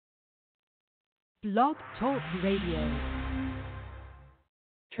Blog Talk Radio.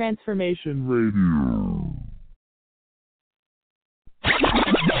 Transformation Radio.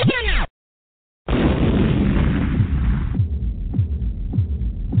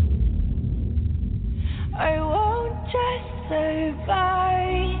 I won't just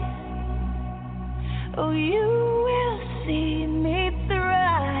survive. Oh, you will see me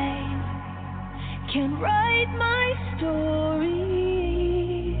thrive. Can write my story.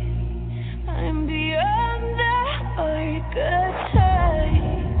 I'm beyond the archetype.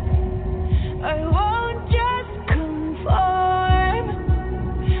 I won't just conform.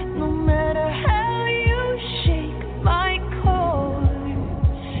 No matter how you shake my core.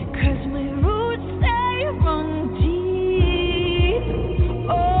 'Cause my roots, they run deep.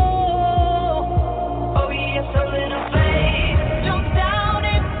 Oh, yes, a little faith. Don't doubt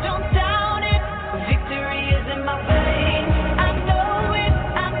it, don't doubt it. Victory is in my veins. I know it,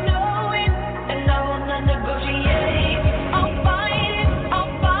 and I will not negotiate. I'll fight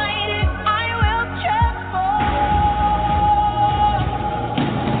it, I will transform.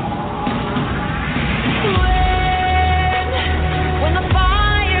 When the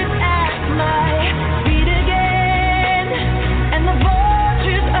fire's at my feet again, and the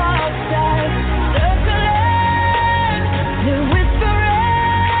vultures outside circling, they're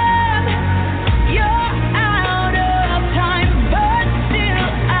whispering, you're out of time, but still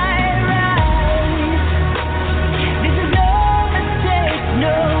I rise. This is no mistake,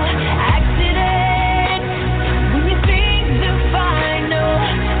 no accident. When you think the final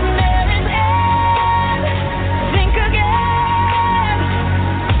nail is in, think again.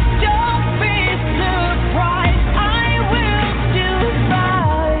 Don't be surprised, I will still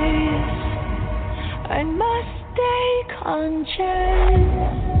rise. I must stay conscious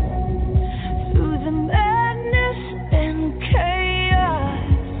through the madness and chaos.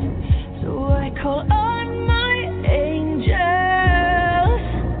 So I call on my angels.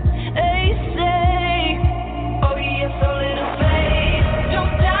 They say, oh yes, a little faith.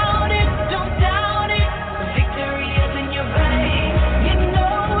 Don't doubt it, don't doubt it. Victory is in your veins. You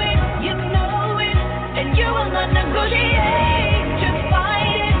know it, and you will not negotiate. Just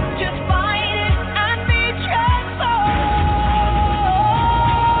fight it, and be transformed.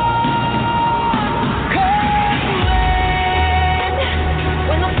 'Cause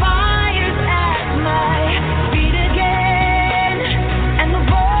when the fire's at my feet again, and the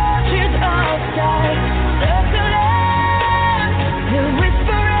vultures outside circling, they're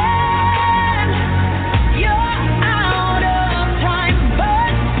whispering, you're out of time,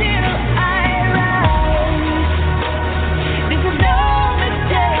 but still I rise. This is no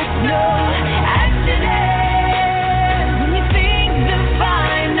mistake, no accident. When you think the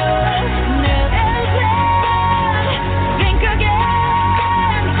final nail is in, think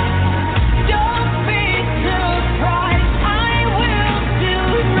again. Don't be surprised, I will still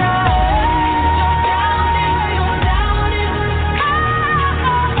rise. Don't doubt it,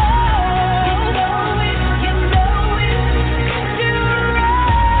 you know it, still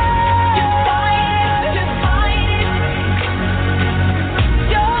rise. Just fight it,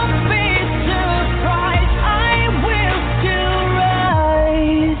 don't be surprised, I will still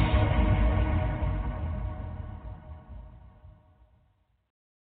rise.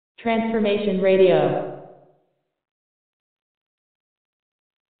 Transformation Radio.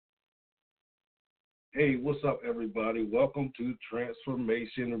 Hey, what's up, everybody? Welcome to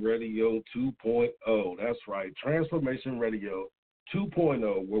Transformation Radio 2.0. That's right, Transformation Radio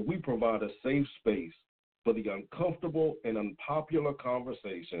 2.0, where we provide a safe space for the uncomfortable and unpopular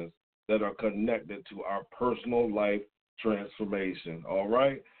conversations that are connected to our personal life transformation. All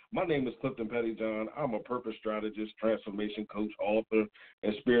right? My name is Clifton Pettyjohn. I'm a purpose strategist, transformation coach, author,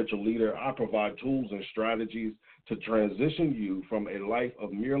 and spiritual leader. I provide tools and strategies to transition you from a life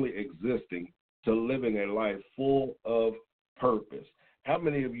of merely existing to living a life full of purpose. How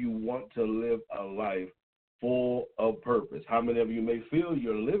many of you want to live a life full of purpose? How many of you may feel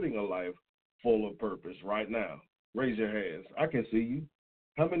you're living a life full of purpose right now? Raise your hands. I can see you.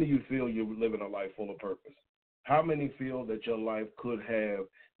 How many of you feel you're living a life full of purpose? How many feel that your life could have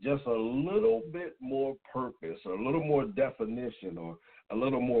just a little bit more purpose, or a little more definition, or a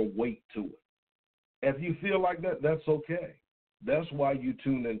little more weight to it? If you feel like that, that's okay. That's why you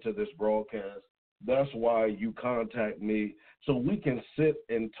tune into this broadcast. That's why you contact me, so we can sit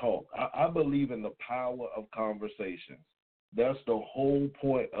and talk. I believe in the power of conversations. That's the whole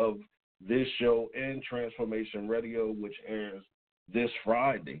point of this show and Transformation Radio, which airs this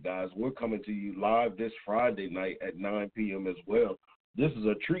Friday, guys. We're coming to you live this Friday night at 9 p.m. as well. This is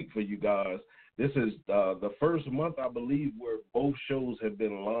a treat for you guys. This is the first month, I believe, where both shows have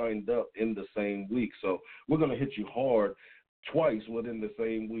been lined up in the same week. So we're going to hit you hard twice within the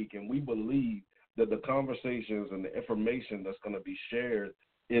same week, and we believe that the conversations and the information that's going to be shared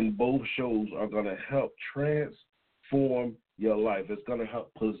in both shows are going to help transform your life. It's going to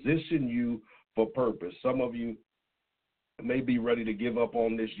help position you for purpose. Some of you may be ready to give up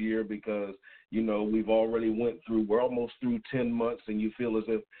on this year because, you know, we're almost through 10 months, and you feel as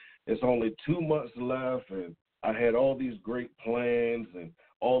if it's only 2 months left, and I had all these great plans and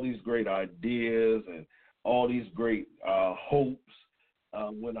all these great ideas and all these great hopes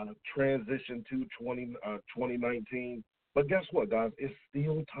when I transitioned to 2019. But guess what, guys? It's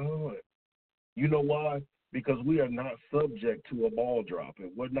still time. You know why? Because we are not subject to a ball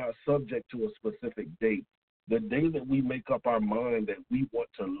dropping. We're not subject to a specific date. The day that we make up our mind that we want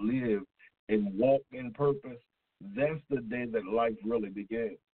to live and walk in purpose, that's the day that life really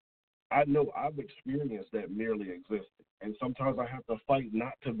begins. I know I've experienced that merely existing, and sometimes I have to fight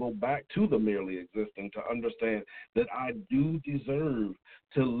not to go back to the merely existing to understand that I do deserve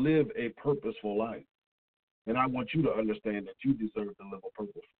to live a purposeful life. And I want you to understand that you deserve to live a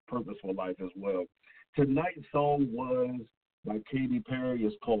purposeful life as well. Tonight's song was by Katy Perry.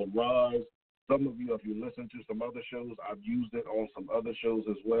 It's called Rise. Some of you, if you listen to some other shows, I've used it on some other shows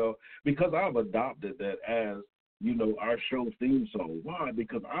as well because I've adopted that as, you know, our show theme song. Why?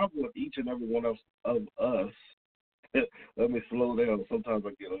 Because I want each and every one of us, let me slow down. Sometimes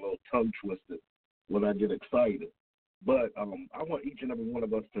I get a little tongue twisted when I get excited. But I want each and every one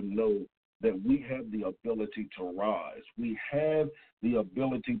of us to know that we have the ability to rise. We have the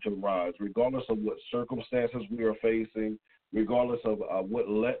ability to rise, regardless of what circumstances we are facing, regardless of what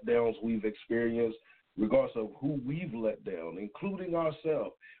letdowns we've experienced, regardless of who we've let down, including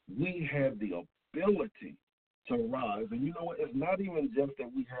ourselves. We have the ability to rise. And you know what? It's not even just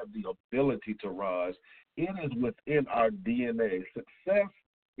that we have the ability to rise. It is within our DNA. Success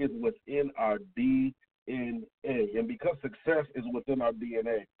is within our DNA. And because success is within our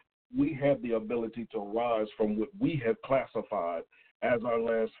DNA, we have the ability to rise from what we have classified as our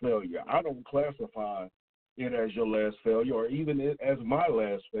last failure. I don't classify it as your last failure or even it as my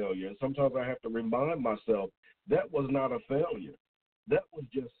last failure. And sometimes I have to remind myself that was not a failure. That was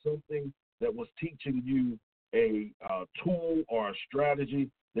just something that was teaching you a tool or a strategy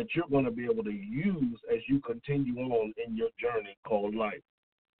that you're going to be able to use as you continue on in your journey called life.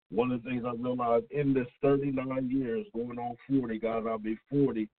 One of the things I realized in this 39 years, going on 40, guys, I'll be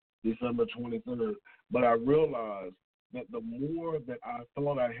 40 December 23rd, but I realized that the more that I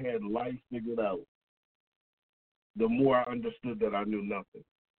thought I had life figured out, the more I understood that I knew nothing.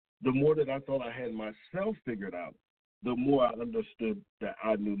 The more that I thought I had myself figured out, the more I understood that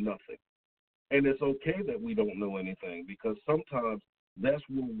I knew nothing. And it's okay that we don't know anything because sometimes that's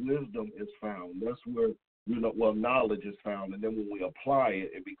where wisdom is found. That's where, knowledge is found. And then when we apply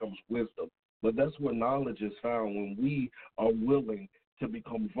it, it becomes wisdom. But that's where knowledge is found when we are willing to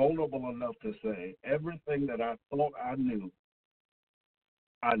become vulnerable enough to say, everything that I thought I knew,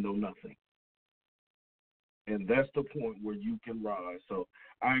 I know nothing. And that's the point where you can rise. So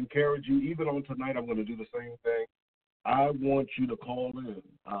I encourage you, even on tonight, I'm going to do the same thing. I want you to call in.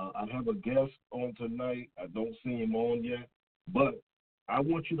 I have a guest on tonight. I don't see him on yet, but I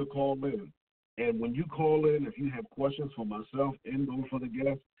want you to call in. And when you call in, if you have questions for myself and or for the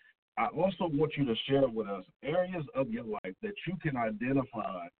guest, I also want you to share with us areas of your life that you can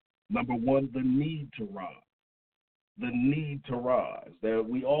identify, number one, the need to rise. The need to rise. That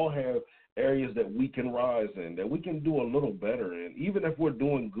we all have areas that we can rise in, that we can do a little better in. Even if we're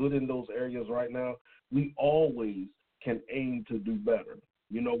doing good in those areas right now, we always can aim to do better.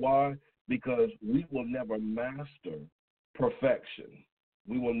 You know why? Because we will never master perfection.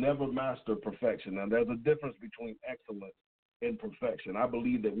 We will never master perfection. Now, there's a difference between excellence and perfection. I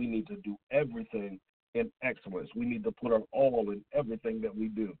believe that we need to do everything in excellence. We need to put our all in everything that we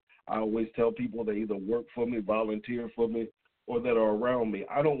do. I always tell people they either work for me, volunteer for me, or that are around me.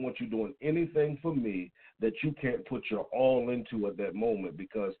 I don't want you doing anything for me that you can't put your all into at that moment,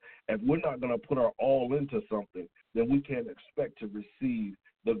 because if we're not going to put our all into something, then we can't expect to receive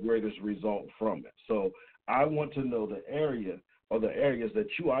the greatest result from it. So I want to know the area or the areas that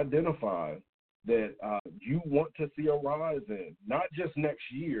you identify that you want to see a rise in, not just next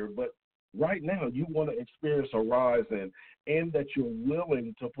year, but right now you want to experience a rise in, and that you're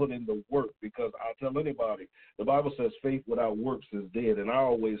willing to put in the work. Because I'll tell anybody, the Bible says faith without works is dead. And I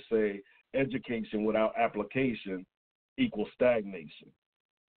always say education without application equals stagnation.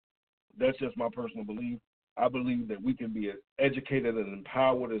 That's just my personal belief. I believe that we can be educated and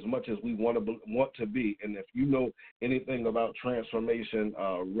empowered as much as we want to be. And if you know anything about Transformation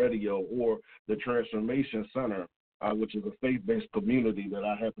Radio or the Transformation Center, which is a faith-based community that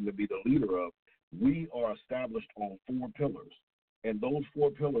I happen to be the leader of, we are established on 4 pillars. And those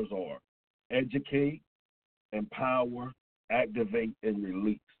 4 pillars are educate, empower, activate, and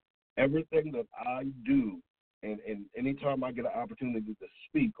release. Everything that I do, and anytime I get an opportunity to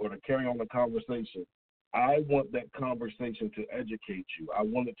speak or to carry on a conversation, I want that conversation to educate you. I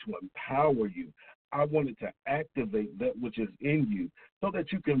want it to empower you. I want it to activate that which is in you so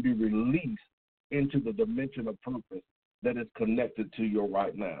that you can be released into the dimension of purpose that is connected to your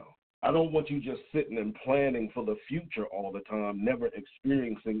right now. I don't want you just sitting and planning for the future all the time, never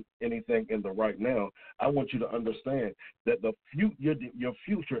experiencing anything in the right now. I want you to understand that your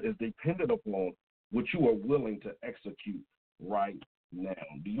future is dependent upon what you are willing to execute right now.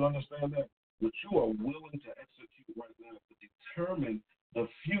 Do you understand that? What you are willing to execute right now to determine the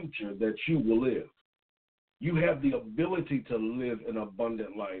future that you will live. You have the ability to live an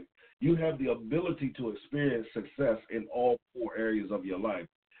abundant life. You have the ability to experience success in all 4 areas of your life.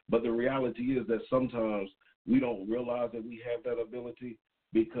 But the reality is that sometimes we don't realize that we have that ability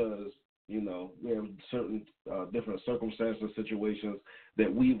because, we have certain different circumstances, situations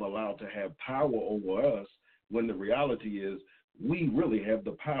that we've allowed to have power over us, when the reality is we really have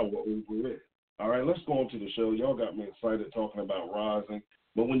the power over it. All right, let's go on to the show. Y'all got me excited talking about rising.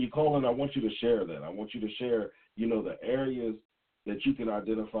 But when you call in, I want you to share that. I want you to share, the areas that you can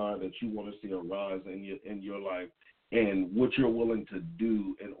identify that you want to see a rise in your life and what you're willing to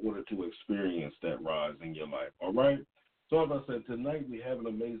do in order to experience that rise in your life. All right? So as I said, tonight we have an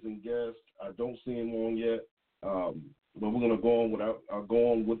amazing guest. I don't see him on yet, but we're going to go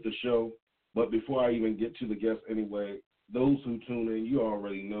on with the show. But before I even get to the guest anyway, those who tune in, you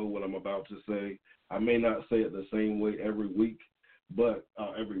already know what I'm about to say. I may not say it the same way every week, but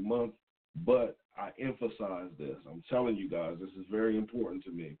every month, but I emphasize this. I'm telling you guys, this is very important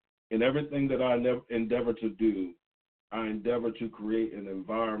to me. In everything that I endeavor to do, I endeavor to create an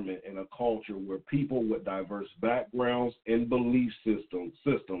environment and a culture where people with diverse backgrounds and belief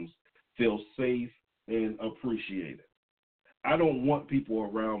systems feel safe and appreciated. I don't want people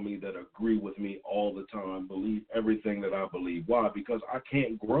around me that agree with me all the time, believe everything that I believe. Why? Because I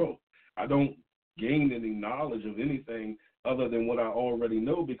can't grow. I don't gain any knowledge of anything other than what I already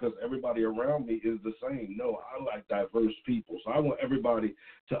know because everybody around me is the same. No, I like diverse people. So I want everybody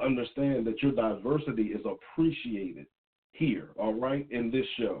to understand that your diversity is appreciated here, all right, in this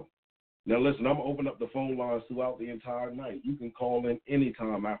show. Now, listen, I'm going to open up the phone lines throughout the entire night. You can call in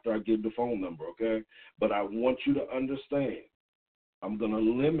anytime after I give the phone number, okay? But I want you to understand, I'm going to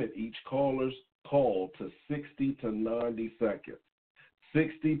limit each caller's call to 60 to 90 seconds.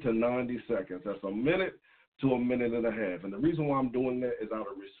 60 to 90 seconds. That's a minute to a minute and a half. And the reason why I'm doing that is out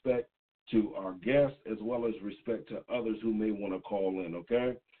of respect to our guests as well as respect to others who may want to call in,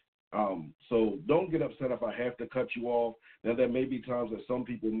 okay? So don't get upset if I have to cut you off. Now, there may be times that some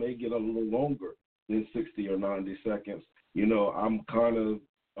people may get a little longer than 60 or 90 seconds. I'm kind of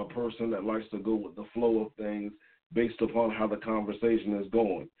a person that likes to go with the flow of things based upon how the conversation is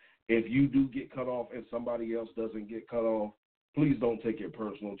going. If you do get cut off and somebody else doesn't get cut off, please don't take it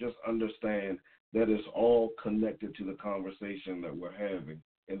personal. Just understand that it's all connected to the conversation that we're having.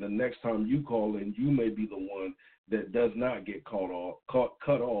 And the next time you call in, you may be the one that does not get cut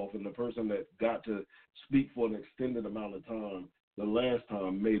off, and the person that got to speak for an extended amount of time, the last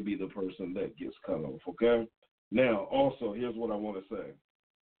time may be the person that gets cut off, okay? Now, also, here's what I want to say.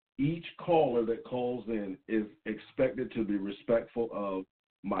 Each caller that calls in is expected to be respectful of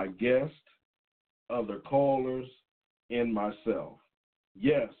my guest, other callers, and myself.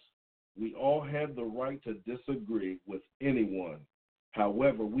 Yes, we all have the right to disagree with anyone.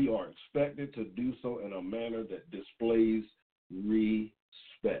 However, we are expected to do so in a manner that displays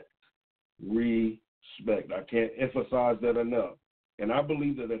respect. Respect. I can't emphasize that enough. And I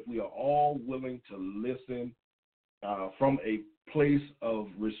believe that if we are all willing to listen from a place of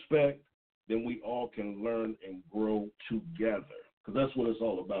respect, then we all can learn and grow together. Because that's what it's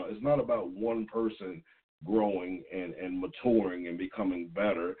all about. It's not about one person growing and maturing and becoming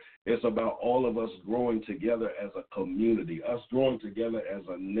better. It's about all of us growing together as a community, us growing together as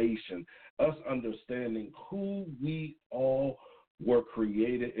a nation, us understanding who we all were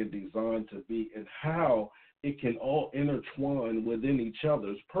created and designed to be and how it can all intertwine within each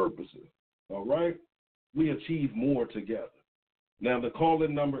other's purposes. All right? We achieve more together. Now, the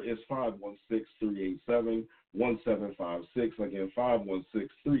call-in number is 516-387-1756. Again,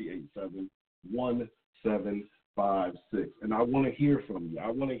 516-387-1756. And I want to hear from you. I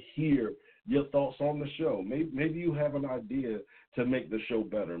want to hear your thoughts on the show. Maybe you have an idea to make the show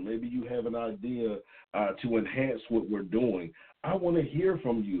better. Maybe you have an idea to enhance what we're doing. I want to hear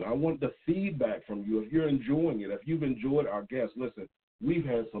from you. I want the feedback from you. If you're enjoying it, if you've enjoyed our guests, listen, we've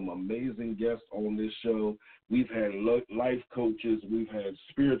had some amazing guests on this show. We've had life coaches. We've had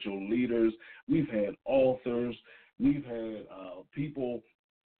spiritual leaders. We've had authors. We've had people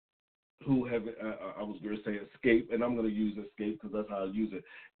who have, I was going to say escape, and I'm going to use escape because that's how I use it,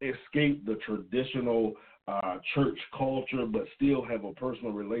 escape the traditional church culture but still have a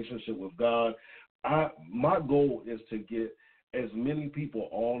personal relationship with God. My goal is to get as many people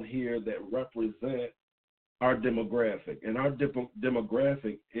on here that represent our demographic, and our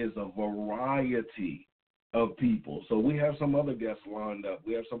demographic is a variety of people. So we have some other guests lined up.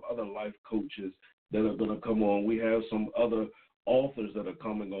 We have some other life coaches that are going to come on. We have some other authors that are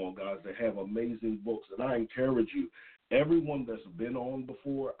coming on, guys, that have amazing books. And I encourage you, everyone that's been on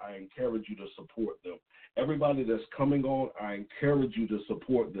before, I encourage you to support them. Everybody that's coming on, I encourage you to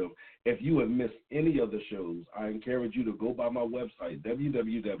support them. If you have missed any of the shows, I encourage you to go by my website,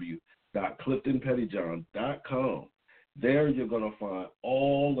 www.cliftonpettyjohn.com. There you're going to find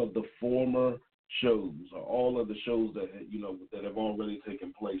all of the former shows, or all of the shows that that have already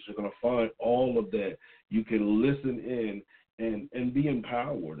taken place. You're going to find all of that. You can listen in and be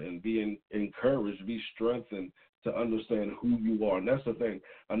empowered and be encouraged, be strengthened to understand who you are. And that's the thing.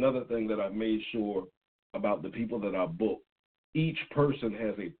 Another thing that I've made sure about the people that I book, each person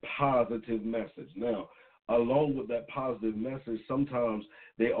has a positive message. Now, along with that positive message, sometimes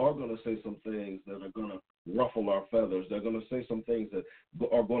they are going to say some things that are going to ruffle our feathers. They're going to say some things that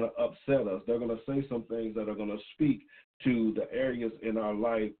are going to upset us. They're going to say some things that are going to speak to the areas in our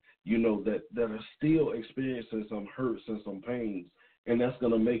life, that are still experiencing some hurts and some pains. And that's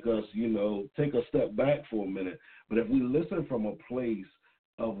going to make us, take a step back for a minute. But if we listen from a place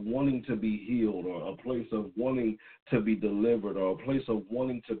of wanting to be healed, or a place of wanting to be delivered, or a place of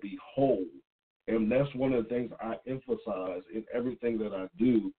wanting to be whole, and that's one of the things I emphasize in everything that I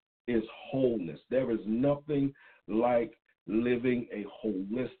do, is wholeness. There is nothing like living a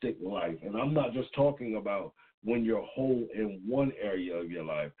holistic life. And I'm not just talking about when you're whole in one area of your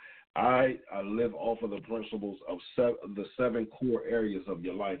life. I live off of the principles of the 7 core areas of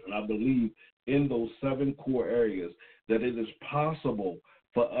your life. And I believe in those 7 core areas that it is possible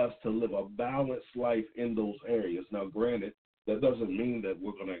for us to live a balanced life in those areas. Now, granted, that doesn't mean that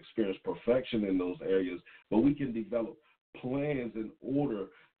we're going to experience perfection in those areas, but we can develop plans in order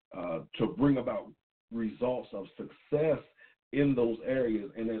to bring about results of success in those areas.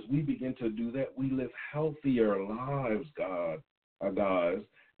 And as we begin to do that, we live healthier lives, guys.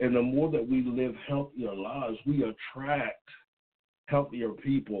 And the more that we live healthier lives, we attract healthier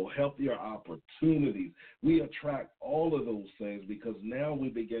people, healthier opportunities. We attract all of those things because now we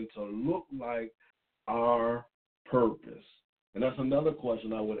begin to look like our purpose. And that's another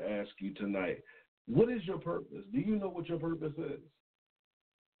question I would ask you tonight. What is your purpose? Do you know what your purpose is?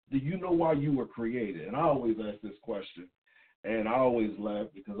 Do you know why you were created? And I always ask this question, and I always laugh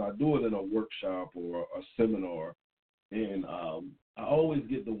because I do it in a workshop or a seminar, and I always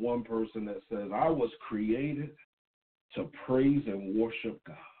get the one person that says, I was created to praise and worship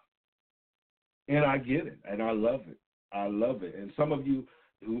God. And I get it, and I love it. I love it. And some of you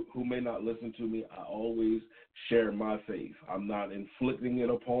who may not listen to me, I always share my faith. I'm not inflicting it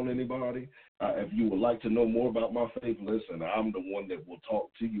upon anybody. If you would like to know more about my faith, listen, I'm the one that will talk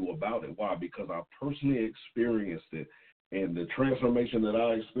to you about it. Why? Because I personally experienced it. And the transformation that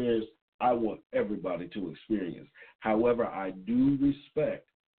I experienced, I want everybody to experience. However, I do respect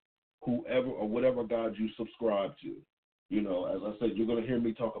whoever or whatever God you subscribe to. As I said, you're going to hear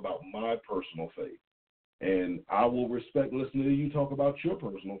me talk about my personal faith. And I will respect listening to you talk about your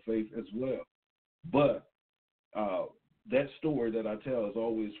personal faith as well. But that story that I tell is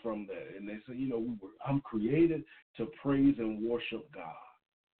always from that. And they say, I'm created to praise and worship God.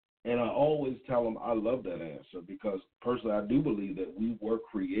 And I always tell them I love that answer because personally I do believe that we were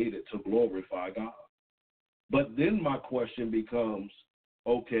created to glorify God. But then my question becomes,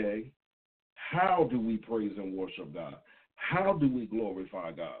 okay, how do we praise and worship God? How do we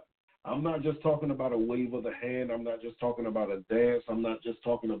glorify God? I'm not just talking about a wave of the hand. I'm not just talking about a dance. I'm not just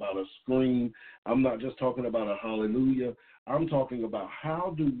talking about a scream. I'm not just talking about a hallelujah. I'm talking about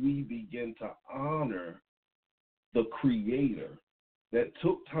how do we begin to honor the Creator that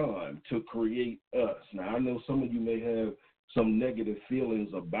took time to create us. Now, I know some of you may have some negative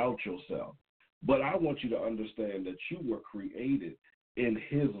feelings about yourself, but I want you to understand that you were created in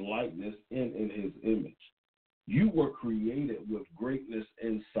His likeness and in His image. You were created with greatness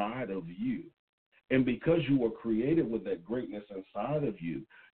inside of you. And because you were created with that greatness inside of you,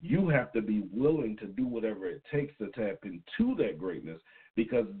 you have to be willing to do whatever it takes to tap into that greatness,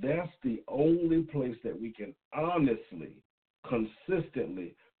 because that's the only place that we can honestly,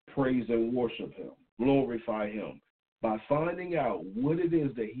 consistently praise and worship him, glorify him, by finding out what it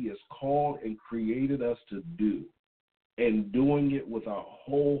is that he has called and created us to do, and doing it with our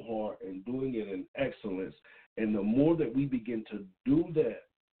whole heart and doing it in excellence. And the more that we begin to do that,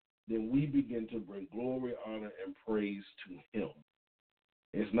 then we begin to bring glory, honor, and praise to him.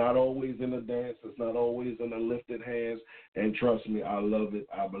 It's not always in a dance. It's not always in the lifted hands. And trust me, I love it.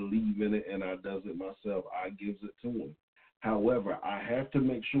 I believe in it, and I does it myself. I gives it to him. However, I have to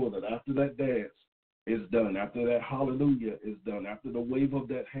make sure that after that dance is done, after that hallelujah is done, after the wave of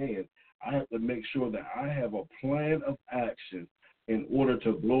that hand, I have to make sure that I have a plan of action in order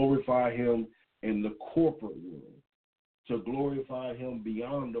to glorify him in the corporate world, to glorify him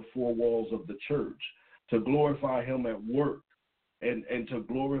beyond the four walls of the church, to glorify him at work, and to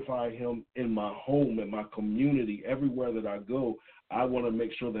glorify him in my home, in my community, everywhere that I go. I want to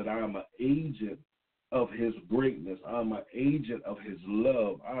make sure that I am an agent of his greatness. I'm an agent of his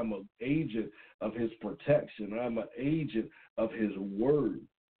love. I'm an agent of his protection. I'm an agent of his word.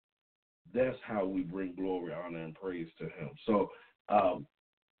 That's how we bring glory, honor, and praise to him. So,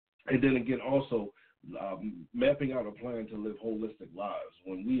 and then again, also, mapping out a plan to live holistic lives.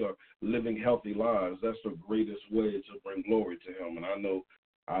 When we are living healthy lives, that's the greatest way to bring glory to him. And I know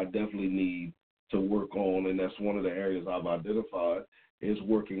I definitely need to work on, and that's one of the areas I've identified, is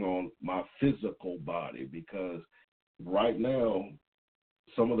working on my physical body, because right now,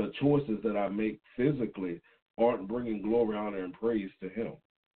 some of the choices that I make physically aren't bringing glory, honor, and praise to him.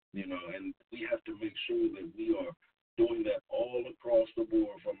 You know, and we have to make sure that we are doing that all across the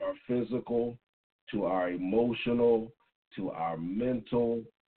board, from our physical to our emotional, to our mental,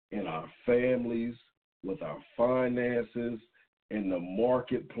 in our families, with our finances, in the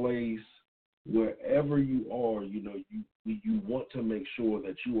marketplace, wherever you are. You know, you want to make sure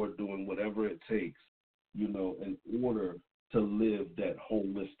that you are doing whatever it takes, you know, in order to live that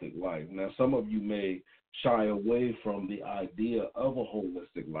holistic life. Now, some of you may shy away from the idea of a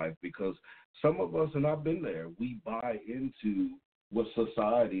holistic life, because some of us, and I've been there, we buy into what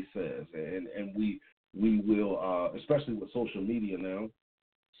society says, and we will, especially with social media now.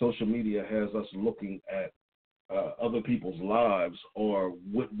 Social media has us looking at other people's lives, or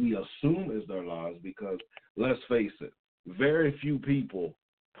what we assume is their lives, because let's face it, very few people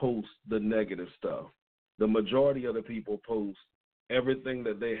post the negative stuff. The majority of the people post everything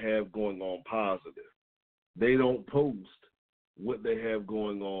that they have going on positive. They don't post what they have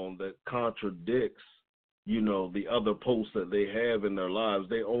going on that contradicts, you know, the other posts that they have in their lives.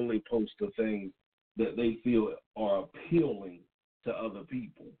 They only post the things that they feel are appealing to other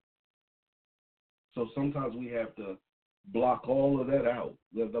people. So sometimes we have to block all of that out.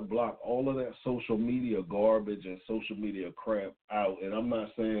 We have to block all of that social media garbage and social media crap out. And I'm not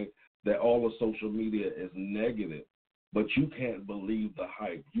saying that all of social media is negative, but you can't believe the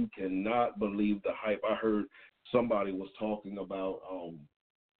hype. You cannot believe the hype. I heard somebody was talking about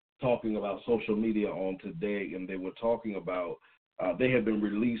social media on today, and they were talking about they had been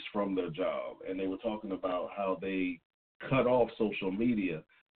released from their job, and they were talking about how they cut off social media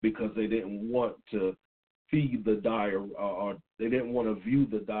because they didn't want to feed the or they didn't want to view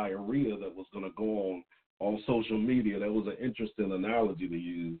the diarrhea that was going to go on social media. That was an interesting analogy to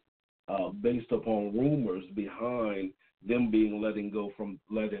use, based upon rumors behind them being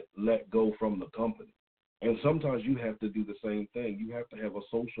let go from the company. And sometimes you have to do the same thing. You have to have a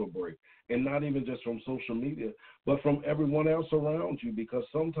social break, and not even just from social media, but from everyone else around you, because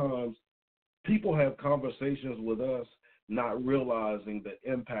sometimes people have conversations with us not realizing the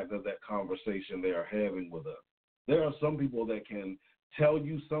impact of that conversation they are having with us. There are some people that can tell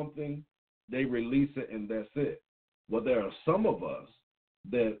you something, they release it, and that's it. But there are some of us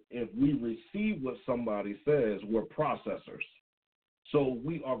that if we receive what somebody says, we're processors. So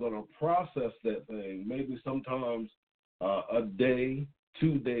we are going to process that thing, maybe sometimes a day,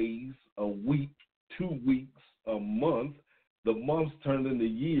 2 days, a week, 2 weeks, a month. The months turn into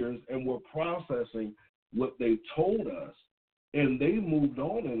years, and we're processing what they told us, and they moved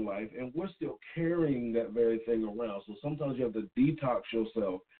on in life, and we're still carrying that very thing around. So sometimes you have to detox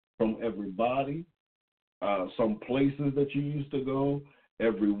yourself from everybody, some places that you used to go,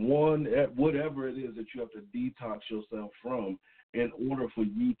 everyone, whatever it is that you have to detox yourself from in order for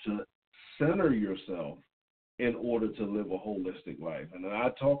you to center yourself in order to live a holistic life. And I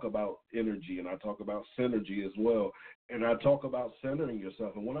talk about energy, and I talk about synergy as well, and I talk about centering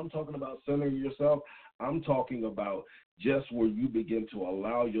yourself. And when I'm talking about centering yourself, I'm talking about just where you begin to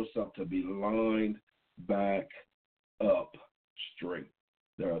allow yourself to be lined back up straight.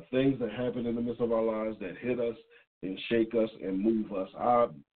 There are things that happen in the midst of our lives that hit us and shake us and move us. I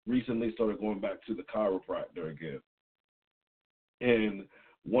recently started going back to the chiropractor again. And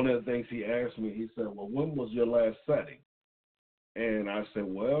one of the things he asked me, he said, well, when was your last setting? And I said,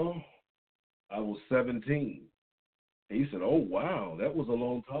 well, I was 17. He said, oh, wow, that was a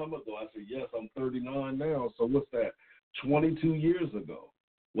long time ago. I said, yes, I'm 39 now. So what's that? 22 years ago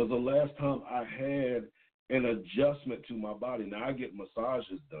was the last time I had an adjustment to my body. Now, I get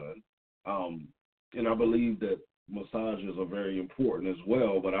massages done, and I believe that massages are very important as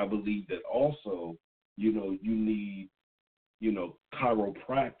well, but I believe that also, you need,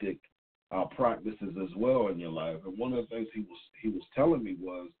 chiropractic practices as well in your life. And one of the things he was telling me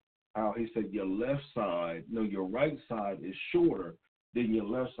was how he said your right side is shorter than your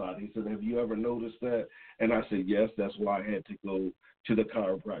left side. He said, have you ever noticed that? And I said, yes, that's why I had to go to the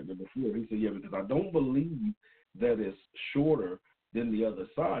chiropractor before. He said, yeah, because I don't believe that it's shorter than the other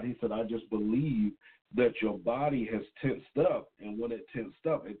side. He said, I just believe that your body has tensed up, and when it tensed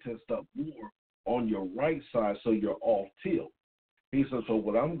up more on your right side, so you're off tilt. He said, so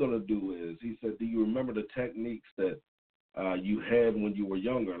what I'm going to do is, he said, do you remember the techniques that you had when you were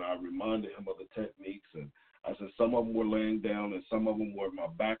younger? And I reminded him of the techniques, and I said some of them were laying down, and some of them were my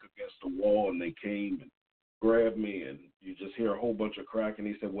back against the wall, and they came and grabbed me, and you just hear a whole bunch of cracking.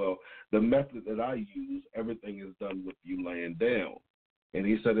 He said, well, the method that I use, everything is done with you laying down. And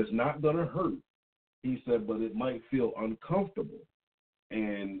he said, it's not going to hurt. He said, but it might feel uncomfortable.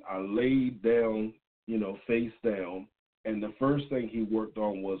 And I laid down, face down, and the first thing he worked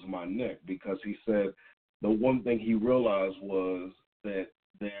on was my neck, because he said the one thing he realized was that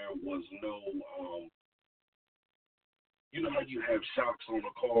there was no, you know how you have shocks on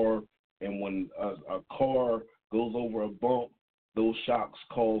a car, and when a car goes over a bump, those shocks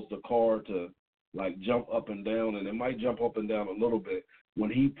cause the car to jump up and down, and it might jump up and down a little bit. When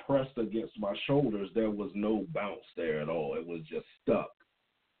he pressed against my shoulders, there was no bounce there at all. It was just stuck.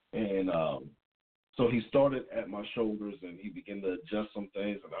 And so he started at my shoulders, and he began to adjust some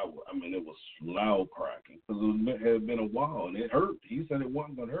things, and it was loud cracking, because it had been a while, and it hurt. He said it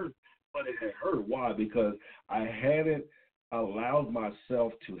wasn't going to hurt, but it had hurt. Why? Because I hadn't allowed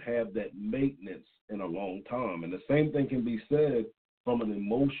myself to have that maintenance in a long time. And the same thing can be said from an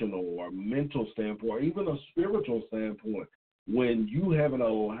emotional or mental standpoint, or even a spiritual standpoint. When you haven't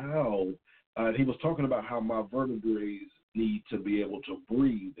allowed, he was talking about how my vertebrae need to be able to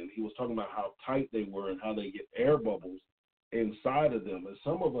breathe, and he was talking about how tight they were and how they get air bubbles inside of them. And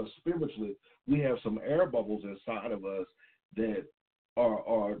some of us spiritually, we have some air bubbles inside of us that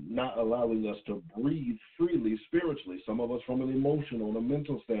are not allowing us to breathe freely spiritually. Some of us from an emotional and a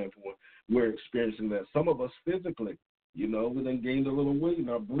mental standpoint, we're experiencing that. Some of us physically, we then gained a little weight, and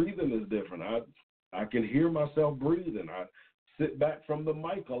our breathing is different. I can hear myself breathing. I sit back from the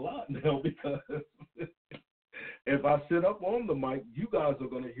mic a lot now, because if I sit up on the mic, you guys are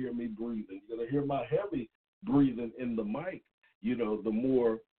going to hear me breathing. You're going to hear my heavy breathing in the mic, the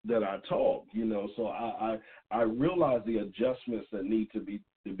more that I talk, So I realized the adjustments that need to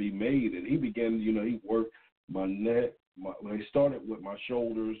be made. And he began, he worked my neck. He started with my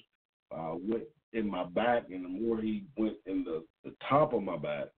shoulders, went in my back, and the more he went in the top of my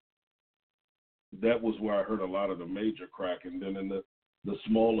back, that was where I heard a lot of the major cracking. Then in the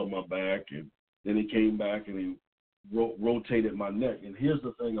small of my back, and then he came back and he rotated my neck. And here's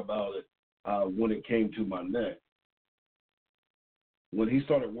the thing about it, when it came to my neck. When he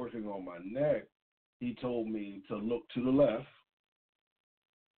started working on my neck, he told me to look to the left.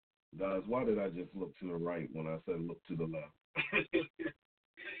 Guys, why did I just look to the right when I said look to the left?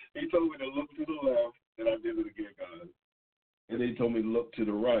 He told me to look to the left, and I did it again, guys. And he told me to look to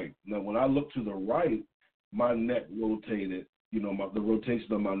the right. Now, when I looked to the right, my neck rotated. The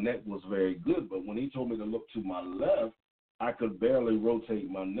rotation of my neck was very good. But when he told me to look to my left, I could barely rotate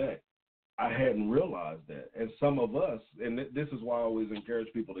my neck. I hadn't realized that. And some of us, and this is why I always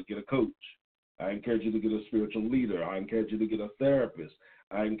encourage people to get a coach. I encourage you to get a spiritual leader. I encourage you to get a therapist.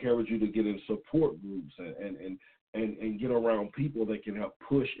 I encourage you to get in support groups and get around people that can help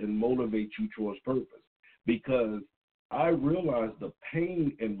push and motivate you towards purpose. Because I realized the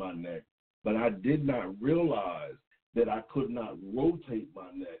pain in my neck, but I did not realize that I could not rotate my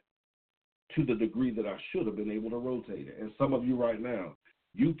neck to the degree that I should have been able to rotate it. And some of you right now,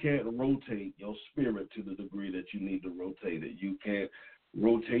 you can't rotate your spirit to the degree that you need to rotate it. You can't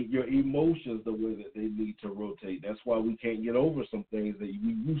rotate your emotions the way that they need to rotate. That's why we can't get over some things that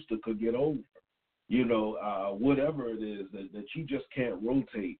we used to could get over. Whatever it is that you just can't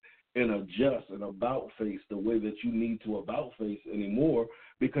rotate and adjust and about face the way that you need to about face anymore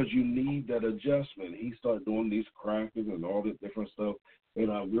because you need that adjustment. He started doing these cracking and all this different stuff, and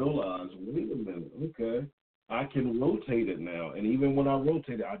I realized, wait a minute, okay, I can rotate it now. And even when I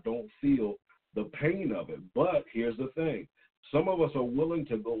rotate it, I don't feel the pain of it. But here's the thing. Some of us are willing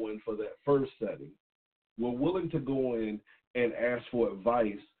to go in for that first setting. We're willing to go in and ask for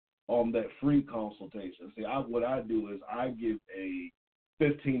advice on that free consultation. See, what I do is I give a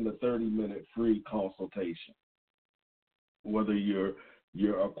 15 to 30-minute free consultation, whether you're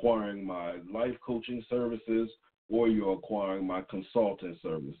acquiring my life coaching services or you're acquiring my consulting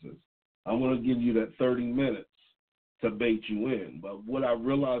services. I'm going to give you that 30 minutes to bait you in. But what I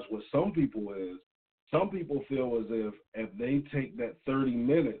realize with some people is some people feel as if they take that 30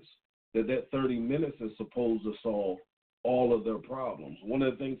 minutes, that 30 minutes is supposed to solve all of their problems. One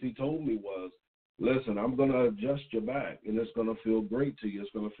of the things he told me was, listen, I'm going to adjust your back, and it's going to feel great to you.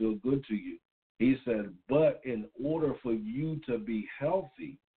 It's going to feel good to you. He said, but in order for you to be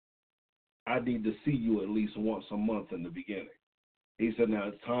healthy, I need to see you at least once a month in the beginning. He said, now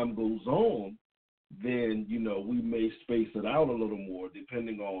as time goes on, then, we may space it out a little more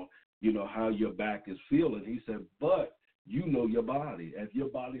depending on, how your back is feeling. He said, but you know your body. If your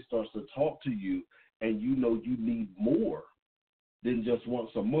body starts to talk to you and you need more than just once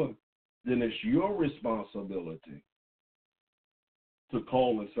a month, then it's your responsibility to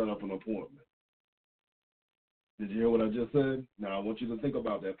call and set up an appointment. Did you hear what I just said? Now, I want you to think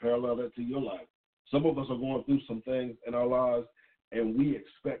about that, parallel that to your life. Some of us are going through some things in our lives, and we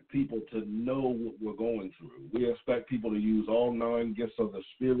expect people to know what we're going through. We expect people to use all 9 gifts of the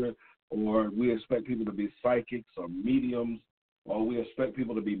Spirit, or we expect people to be psychics or mediums, or we expect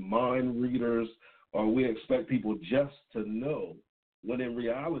people to be mind readers, or we expect people just to know, when in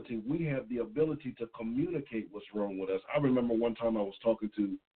reality, we have the ability to communicate what's wrong with us. I remember one time I was talking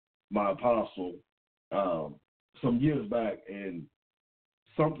to my apostle some years back, and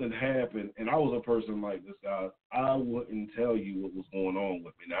something happened, and I was a person like this guy. I wouldn't tell you what was going on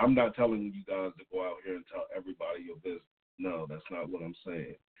with me. Now, I'm not telling you guys to go out here and tell everybody your business. No, that's not what I'm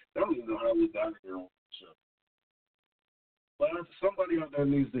saying. I don't even know how we got here on the show. But somebody out there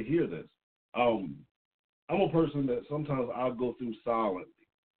needs to hear this. I'm a person that sometimes I'll go through silently.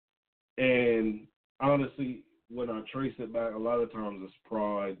 And honestly, when I trace it back, a lot of times it's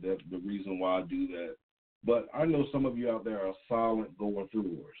pride that's the reason why I do that. But I know some of you out there are silent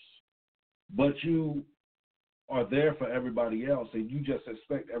going-throughers. But you are there for everybody else, and you just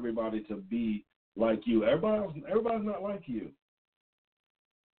expect everybody to be like you. Everybody's not like you.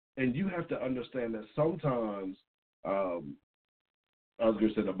 And you have to understand that sometimes, I was going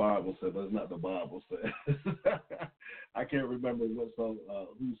to say the Bible said, but it's not the Bible said. I can't remember what song,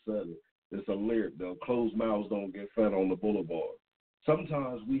 who said it. It's a lyric, though. Closed mouths don't get fed on the boulevard.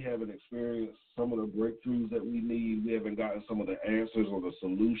 Sometimes we haven't experienced some of the breakthroughs that we need. We haven't gotten some of the answers or the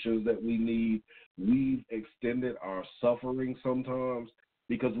solutions that we need. We've extended our suffering sometimes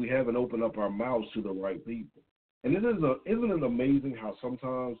because we haven't opened up our mouths to the right people. And isn't it amazing how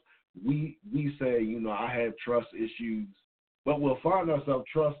sometimes we say, I have trust issues, but we'll find ourselves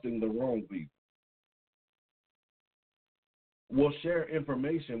trusting the wrong people. We'll share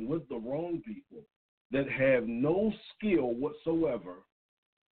information with the wrong people that have no skill whatsoever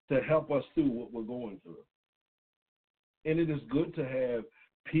to help us through what we're going through. And it is good to have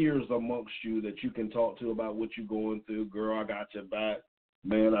peers amongst you that you can talk to about what you're going through. Girl, I got your back.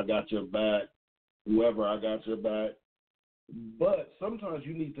 Man, I got your back. Whoever, I got your back. But sometimes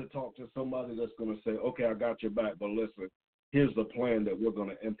you need to talk to somebody that's going to say, okay, I got your back, but listen, here's the plan that we're going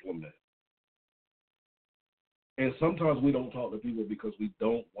to implement. And sometimes we don't talk to people because we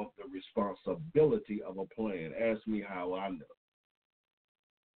don't want the responsibility of a plan. Ask me how I know.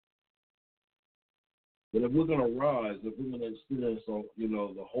 But if we're going to rise, if we're going to experience,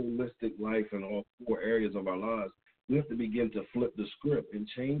 the holistic life in all 4 areas of our lives, we have to begin to flip the script and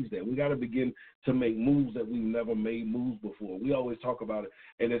change that. We got to begin to make moves that we've never made moves before. We always talk about it,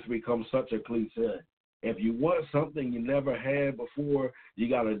 and it's become such a cliche. If you want something you never had before, you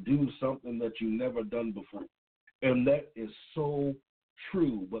got to do something that you never done before. And that is so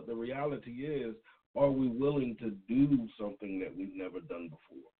true. But the reality is, are we willing to do something that we've never done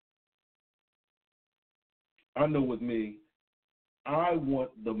before? I know with me, I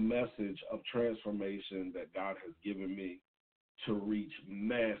want the message of transformation that God has given me to reach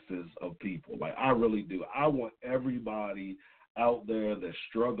masses of people. Like, I really do. I want everybody out there that's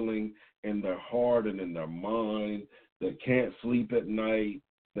struggling in their heart and in their mind, that can't sleep at night,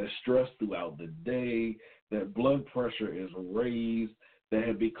 that stress throughout the day, that blood pressure is raised, that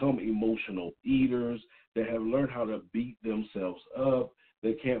have become emotional eaters, that have learned how to beat themselves up.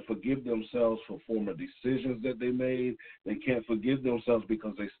 They can't forgive themselves for former decisions that they made. They can't forgive themselves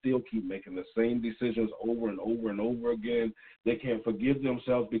because they still keep making the same decisions over and over and over again. They can't forgive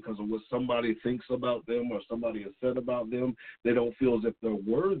themselves because of what somebody thinks about them or somebody has said about them. They don't feel as if they're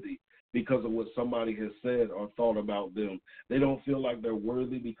worthy because of what somebody has said or thought about them. They don't feel like they're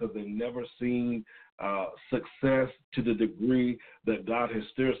worthy because they've never seen success to the degree that God has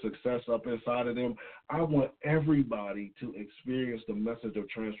stirred success up inside of them. I want everybody to experience the message of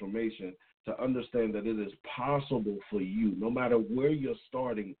transformation, to understand that it is possible for you, no matter where you're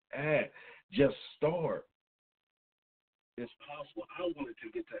starting at. Just start. It's possible. I wanted to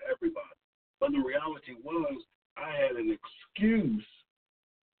get to everybody, but the reality was I had an excuse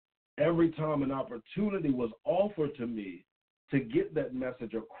every time an opportunity was offered to me to get that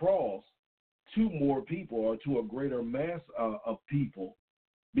message across to more people or to a greater mass of people,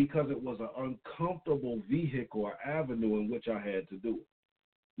 because it was an uncomfortable vehicle or avenue in which I had to do it.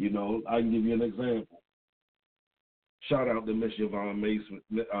 You know, I can give you an example. Shout out to Miss Yvonne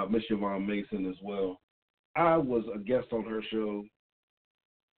Mason as well. I was a guest on her show,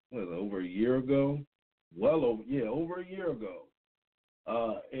 over a year ago? Over a year ago.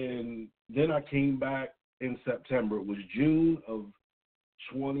 And then I came back in September. It was June of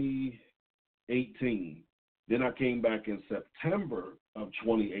 2018. Then I came back in September of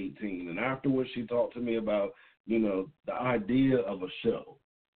 2018. And afterwards, she talked to me about, the idea of a show.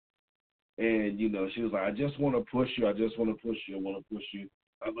 And, she was like, I just want to push you. I want to push you.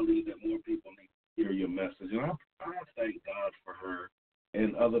 I believe that more people need to hear your message. And I thank God for her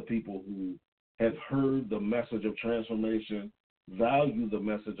and other people who have heard the message of transformation, value the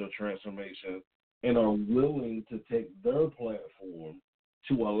message of transformation, and are willing to take their platform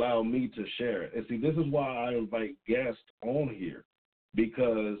to allow me to share it. And see, this is why I invite guests on here,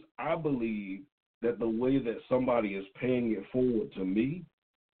 because I believe that the way that somebody is paying it forward to me,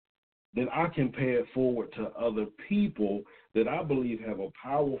 then I can pay it forward to other people that I believe have a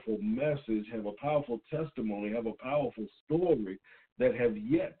powerful message, have a powerful testimony, have a powerful story that have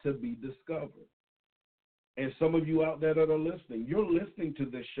yet to be discovered. And some of you out there that are listening, you're listening to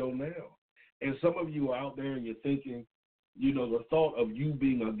this show now. And some of you are out there and you're thinking, the thought of you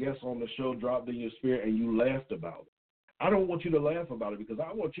being a guest on the show dropped in your spirit and you laughed about it. I don't want you to laugh about it, because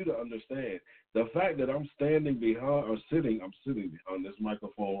I want you to understand the fact that I'm sitting behind this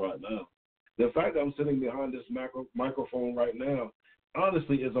microphone right now. The fact that I'm sitting behind this microphone right now,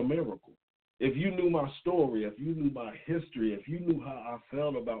 honestly, is a miracle. If you knew my story, if you knew my history, if you knew how I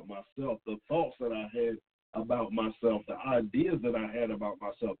felt about myself, the thoughts that I had about myself, the ideas that I had about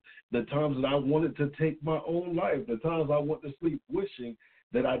myself, the times that I wanted to take my own life, the times I went to sleep wishing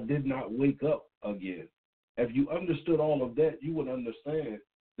that I did not wake up again. If you understood all of that, you would understand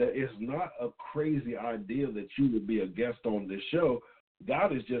that it's not a crazy idea that you would be a guest on this show.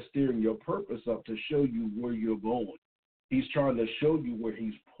 God is just steering your purpose up to show you where you're going. He's trying to show you where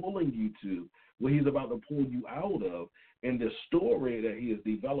he's pulling you to, where he's about to pull you out of, and the story that he is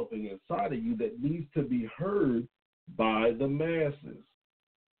developing inside of you that needs to be heard by the masses.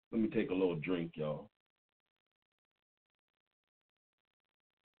 Let me take a little drink, y'all.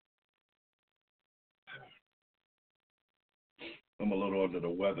 I'm a little under the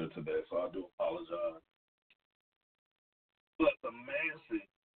weather today, so I do apologize. But the masses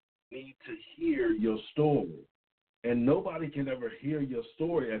need to hear your story. And nobody can ever hear your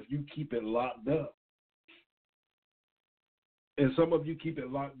story if you keep it locked up. And some of you keep it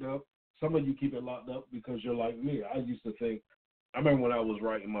locked up. Some of you keep it locked up because you're like me. I used to think, I remember when I was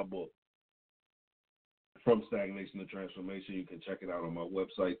writing my book, From Stagnation to Transformation. You can check it out on my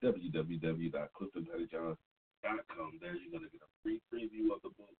website, www.cliftonpettyjohn.com. There you're going to get a free preview of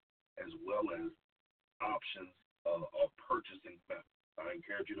the book as well as options of purchasing methods. I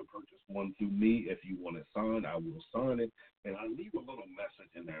encourage you to purchase one through me. If you want it signed, I will sign it. And I leave a little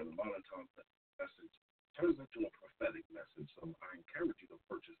message in there. And a lot of times that message turns into a prophetic message. So I encourage you to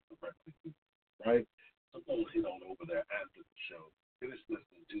purchase directly through me, right? So go head on over there after the show. Finish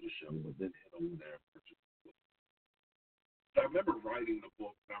listening to the show, but then head over there and purchase the book. I remember writing the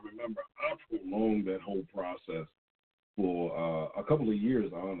book, and I remember I prolonged that whole process for a couple of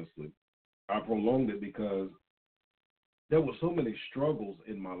years, honestly. I prolonged it because there were so many struggles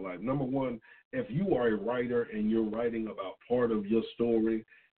in my life. Number one, if you are a writer and you're writing about part of your story,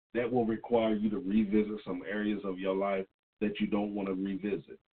 that will require you to revisit some areas of your life that you don't want to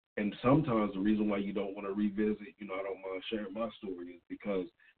revisit. And sometimes the reason why you don't want to revisit, I don't mind sharing my story, is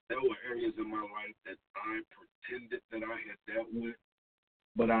because There were areas in my life that I pretended that I had dealt with,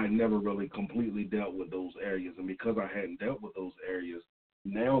 but I never really completely dealt with those areas. And because I hadn't dealt with those areas,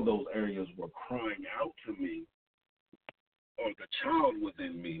 now those areas were crying out to me, or the child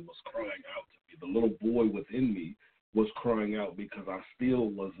within me was crying out to me. The little boy within me was crying out because I still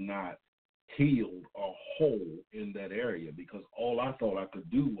was not healed or whole in that area, because all I thought I could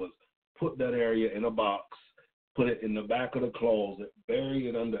do was put that area in a box, put it in the back of the closet, bury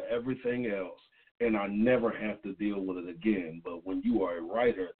it under everything else, and I never have to deal with it again. But when you are a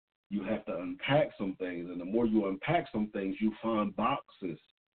writer, you have to unpack some things, and the more you unpack some things, you find boxes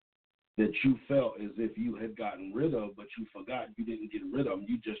that you felt as if you had gotten rid of, but you forgot you didn't get rid of them.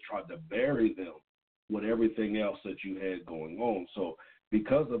 You just tried to bury them with everything else that you had going on. So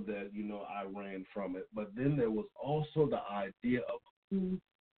because of that, I ran from it. But then there was also the idea of who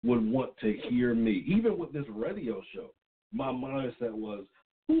would want to hear me. Even with this radio show, my mindset was,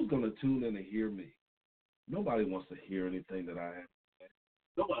 who's going to tune in and hear me? Nobody wants to hear anything that I have to say.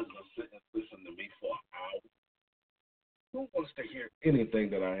 Nobody's going to sit and listen to me for an hour. Who wants to hear anything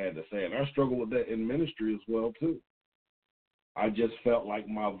that I had to say? And I struggle with that in ministry as well, too. I just felt like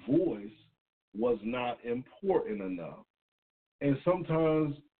my voice was not important enough. And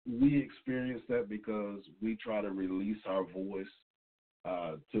sometimes we experience that because we try to release our voice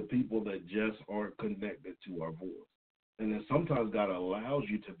to people that just aren't connected to our voice. And then sometimes God allows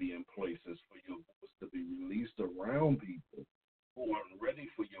you to be in places for your voice to be released around people who aren't ready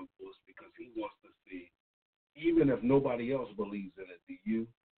for your voice, because he wants to see, even if nobody else believes in it, do you?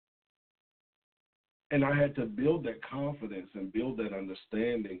 And I had to build that confidence and build that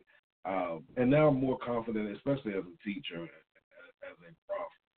understanding. And now I'm more confident, especially as a teacher, as a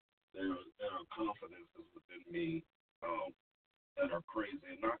prophet. There are confidences within me that are crazy.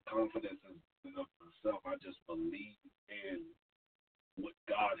 And not confidences in of myself. I just believe in what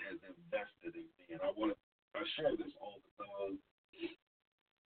God has invested in me. And I share this all the time.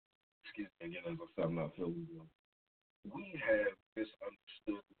 Excuse me again, as I said, I'm not feeling good. We have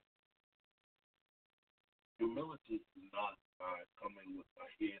misunderstood. Humility is not by coming with my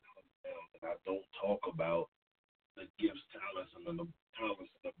head hung down and I don't talk about the gifts, talents, and the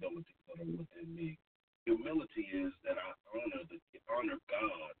talents and abilities that are within me. Humility is that I honor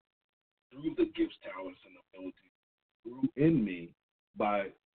God through the gifts, talents, and abilities in me by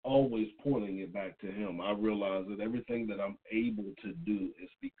always pointing it back to him. I realize that everything that I'm able to do is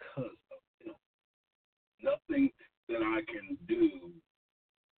because of him. Nothing that I can do,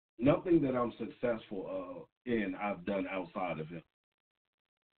 nothing that I'm successful in, I've done outside of him.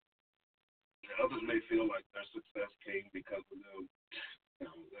 Others may feel like their success came because of them.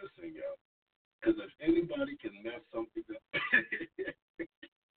 Listen, y'all. Because if anybody can mess something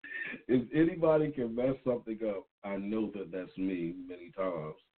up, I know that that's me many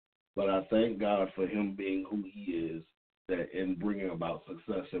times. But I thank God for him being who he is, that in bringing about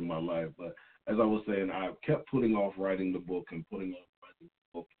success in my life. But as I was saying, I kept putting off writing the book and putting off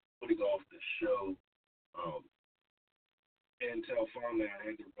the show, until finally I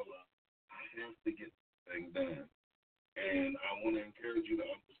had to realize I have to get this thing done. And I want to encourage you to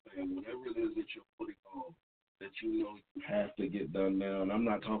understand whatever it is that you're putting off, that you know you have to get done now. And I'm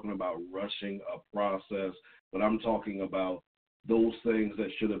not talking about rushing a process, but I'm talking about those things that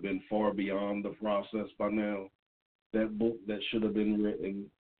should have been far beyond the process by now. That book that should have been written,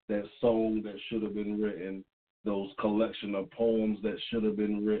 that song that should have been written, those collection of poems that should have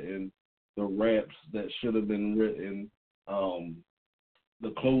been written, the raps that should have been written,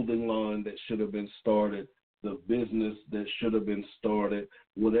 the clothing line that should have been started, the business that should have been started,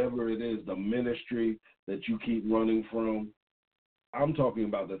 whatever it is, the ministry that you keep running from. I'm talking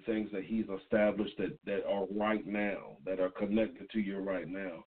about the things that he's established that are right now, that are connected to you right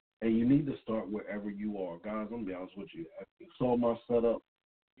now. And you need to start wherever you are. Guys, I'm going to be honest with you. If you saw my setup,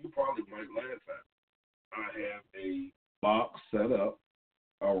 you probably might laugh at it. I have a box set up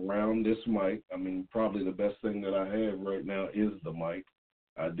around this mic. I mean, probably the best thing that I have right now is the mic.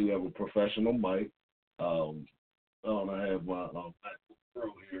 I do have a professional mic. And I have my MacBook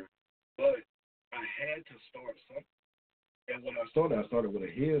Pro here. But I had to start something. And when I started with a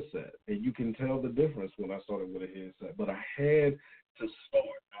headset. And you can tell the difference when I started with a headset. But I had to start.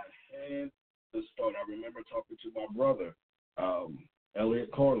 I remember talking to my brother,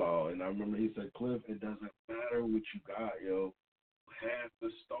 Elliot Carlisle, and I remember he said, Cliff, it doesn't matter what you got, yo. You have to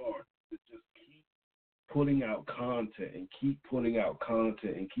start. To just keep putting out content and keep putting out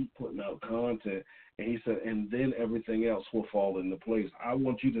content and keep putting out content. And he said, and then everything else will fall into place. I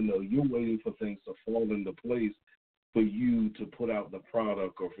want you to know you're waiting for things to fall into place for you to put out the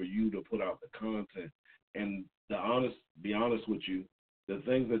product or for you to put out the content. And be honest with you, The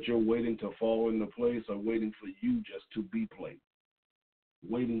things that you're waiting to fall into place are waiting for you just to be placed.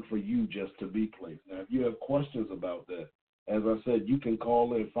 Waiting for you just to be placed. Now, if you have questions about that, as I said, you can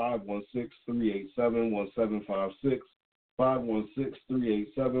call in 516-387-1756,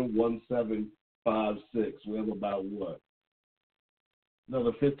 516-387-1756. We have about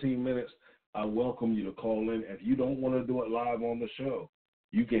another 15 minutes. I welcome you to call in. If you don't want to do it live on the show,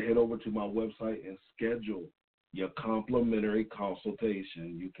 you can head over to my website and schedule your complimentary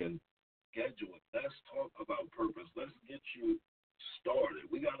consultation. You can schedule it. Let's talk about purpose. Let's get you started.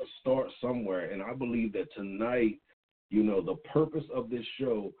 We got to start somewhere. And I believe that tonight, the purpose of this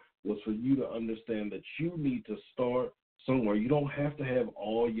show was for you to understand that you need to start somewhere. You don't have to have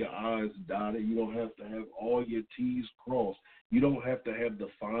all your I's dotted. You don't have to have all your T's crossed. You don't have to have the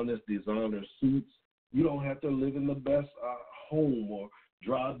finest designer suits. You don't have to live in the best home or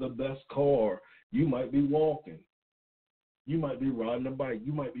drive the best car. You might be walking. You might be riding a bike.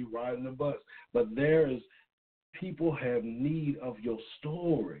 You might be riding a bus. But people have need of your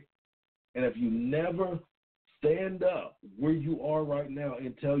story. And if you never stand up where you are right now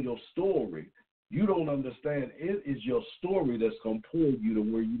and tell your story, you don't understand. It is your story that's going to pull you to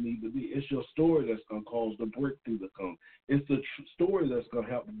where you need to be. It's your story that's going to cause the breakthrough to come. It's the story that's going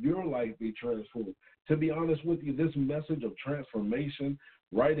to help your life be transformed. To be honest with you, this message of transformation,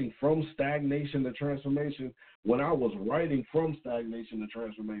 writing from stagnation to transformation, when I was writing from stagnation to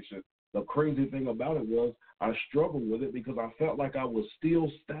transformation, the crazy thing about it was I struggled with it because I felt like I was still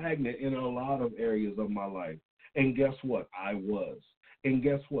stagnant in a lot of areas of my life. And guess what? I was. And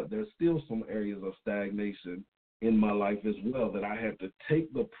guess what? There's still some areas of stagnation in my life as well that I have to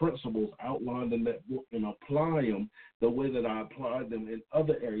take the principles outlined in that book and apply them the way that I applied them in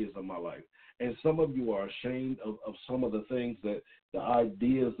other areas of my life. And some of you are ashamed of some of the things that the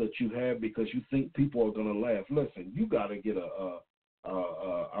ideas that you have because you think people are going to laugh. Listen, you got to get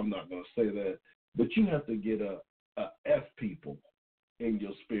I'm not going to say that, but you have to get a F people in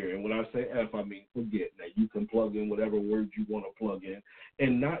your spirit. And when I say F, I mean forget. Now, you can plug in whatever words you want to plug in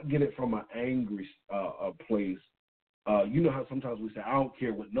and not get it from an angry place. You know how sometimes we say, I don't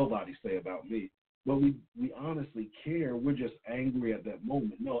care what nobody say about me. But we honestly care. We're just angry at that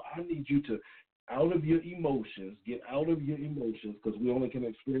moment. No, I need you to, out of your emotions, get out of your emotions, because we only can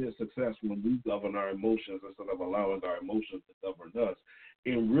experience success when we govern our emotions instead of allowing our emotions to govern us,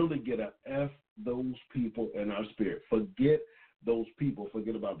 and really get a F those people in our spirit. Forget those people.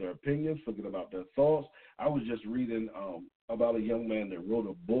 Forget about their opinions. Forget about their thoughts. I was just reading about a young man that wrote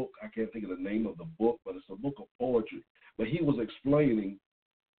a book. I can't think of the name of the book, but it's a book of poetry. But he was explaining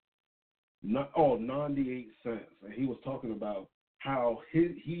 98 cents. And he was talking about how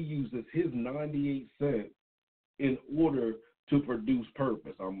he uses his 98 cents in order to produce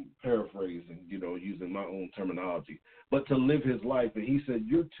purpose. I'm paraphrasing, using my own terminology, but to live his life. And he said,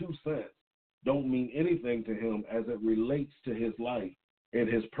 your 2 cents don't mean anything to him as it relates to his life and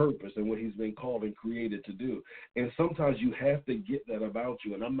his purpose and what he's been called and created to do. And sometimes you have to get that about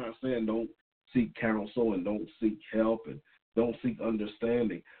you. And I'm not saying don't seek counsel and don't seek help and don't seek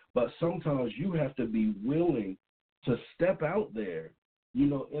understanding. But sometimes you have to be willing to step out there,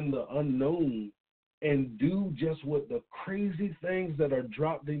 in the unknown and do just what the crazy things that are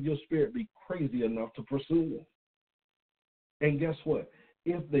dropped in your spirit be crazy enough to pursue them. And guess what?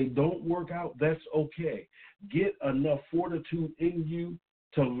 If they don't work out, that's okay. Get enough fortitude in you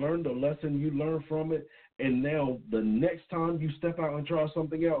to learn the lesson you learned from it. And now the next time you step out and try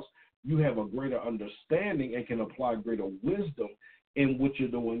something else, you have a greater understanding and can apply greater wisdom in what you're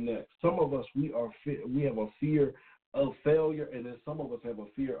doing next. Some of us, we have a fear of failure, and then some of us have a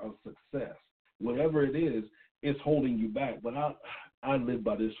fear of success. Whatever it is, it's holding you back. But I live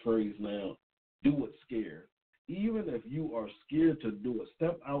by this phrase now, do it scared. Even if you are scared to do it,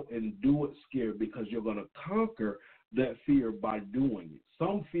 step out and do it scared, because you're going to conquer that fear by doing it.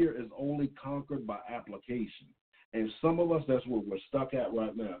 Some fear is only conquered by application. And some of us, that's where we're stuck at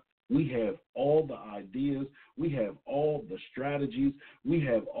right now. We have all the ideas, we have all the strategies, we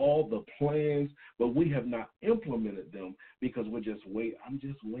have all the plans, but we have not implemented them because we're just waiting. I'm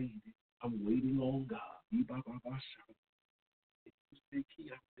just waiting. I'm waiting on God.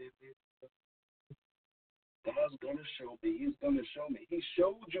 God's going to show me. He's going to show me. He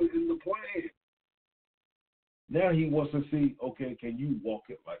showed you in the plan. Now he wants to see, okay, can you walk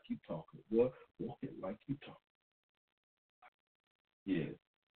it like you talking? Well, walk it like you talking. Yeah.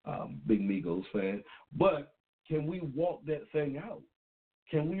 Big Migos fan. But can we walk that thing out?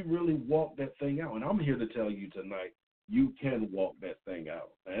 Can we really walk that thing out? And I'm here to tell you tonight, you can walk that thing out.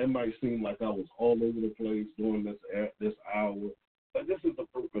 Now, it might seem like I was all over the place during this hour, but this is the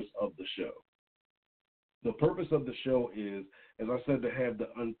purpose of the show. The purpose of the show is, as I said, to have the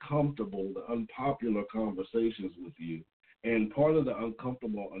uncomfortable, the unpopular conversations with you. And part of the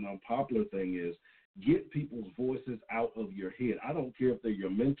uncomfortable and unpopular thing is get people's voices out of your head. I don't care if they're your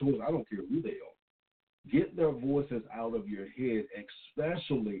mentors. I don't care who they are. Get their voices out of your head,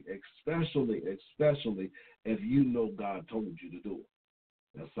 especially if you know God told you to do it.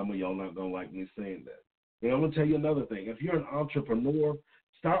 Now, some of y'all not going to like me saying that. And I'm going to tell you another thing. If you're an entrepreneur,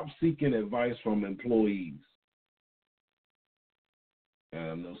 stop seeking advice from employees. And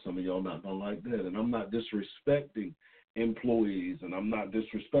I know some of y'all not going to like that. And I'm not disrespecting employees, and I'm not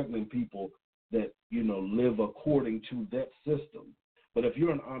disrespecting people that, live according to that system. But if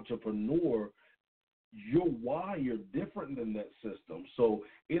you're an entrepreneur, you're wired different than that system. So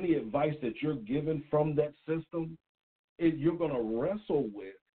any advice that you're given from that system, you're going to wrestle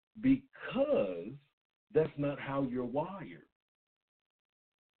with because that's not how you're wired.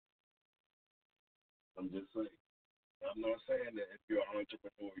 I'm just saying. I'm not saying that if you're an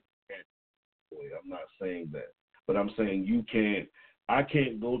entrepreneur, you can't. I'm not saying that. But I'm saying you can't. I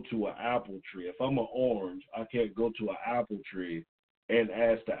can't go to an apple tree. If I'm an orange, I can't go to an apple tree and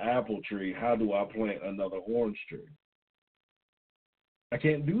ask the apple tree, how do I plant another orange tree? I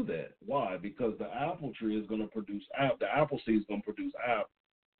can't do that. Why? Because the apple tree is going to produce apple. The apple seed is going to produce apple.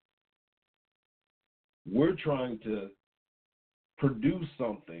 We're trying to produce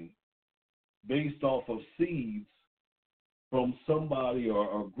something based off of seeds from somebody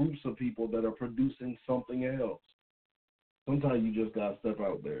or groups of people that are producing something else. Sometimes you just got to step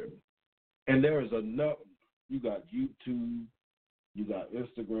out there. And there is enough. You got YouTube, you got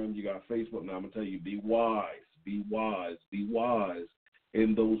Instagram, you got Facebook. Now I'm going to tell you, be wise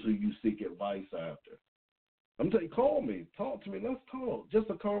in those who you seek advice after. I'm going to tell you, call me, talk to me, let's talk. Just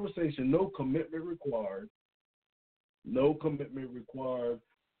a conversation, no commitment required. No commitment required,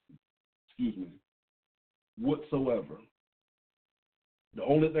 whatsoever. The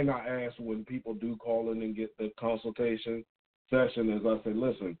only thing I ask when people do call in and get the consultation session is I say,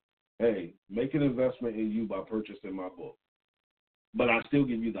 listen, hey, make an investment in you by purchasing my book. But I still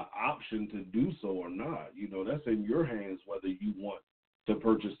give you the option to do so or not. That's in your hands whether you want to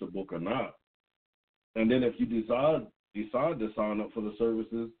purchase the book or not. And then if you decide to sign up for the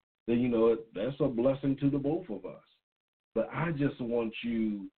services, then, that's a blessing to the both of us. But I just want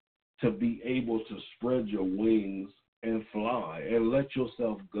you to be able to spread your wings and fly and let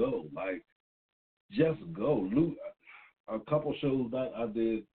yourself go. Like, just go. A couple shows back I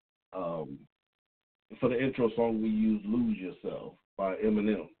did, for the intro song, we used Lose Yourself by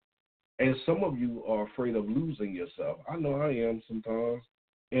Eminem. And some of you are afraid of losing yourself. I know I am sometimes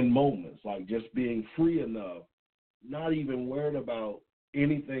in moments, like just being free enough, not even worried about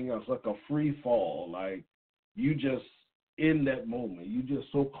anything else, like a free fall. Like, you just in that moment. You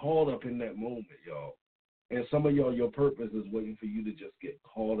just so caught up in that moment, y'all. And some of y'all, your purpose is waiting for you to just get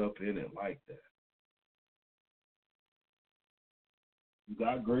caught up in it like that. You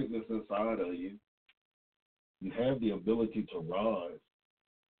got greatness inside of you. You have the ability to rise.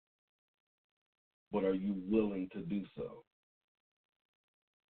 But are you willing to do so?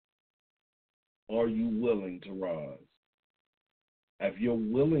 Are you willing to rise? If you're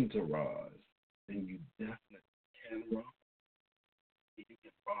willing to rise, then you definitely can rise. You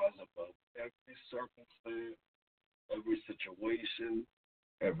can rise above every circumstance, every situation,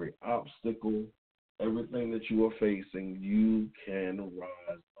 every obstacle, everything that you are facing, you can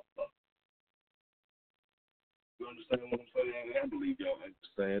rise above. You understand what I'm saying? I believe y'all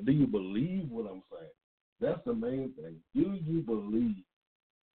understand. Do you believe what I'm saying? That's the main thing. Do you believe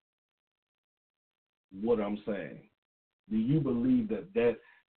what I'm saying? Do you believe that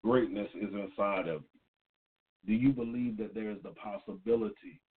greatness is inside of you? Do you believe that there is the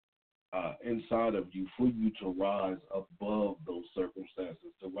possibility inside of you for you to rise above those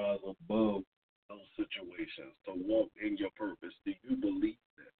circumstances, to rise above those situations, to walk in your purpose? Do you believe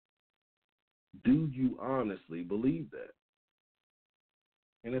that? Do you honestly believe that?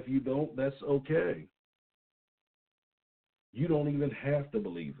 And if you don't, that's okay. You don't even have to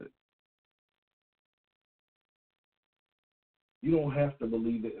believe it. You don't have to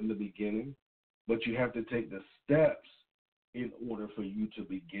believe it in the beginning, but you have to take the steps in order for you to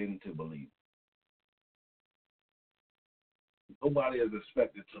begin to believe. Nobody is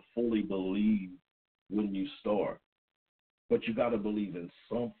expected to fully believe when you start, but you got to believe in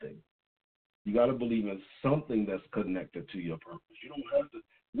something. You got to believe in something that's connected to your purpose. You don't have to.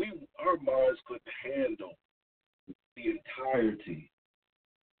 Our minds couldn't handle the entirety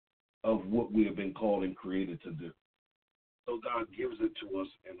of what we have been called and created to do. So God gives it to us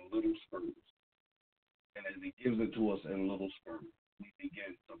in little spurts. And as he gives it to us in little spurts, we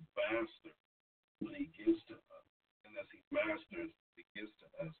begin to master what he gives to us. And as he masters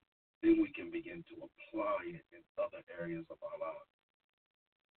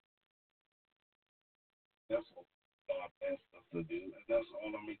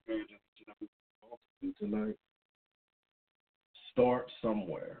all I'm encouraging you to do tonight. Start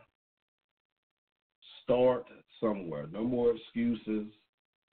somewhere. Start somewhere. No more excuses.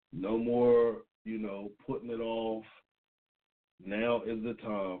 No more, putting it off. Now is the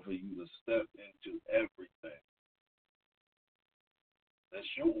time for you to step into everything.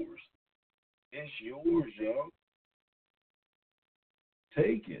 That's yours. It's yours, y'all.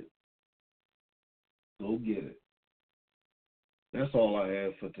 Take it. Go get it. That's all I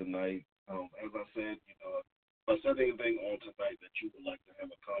have for tonight. As I said, if I said anything on tonight that you would like to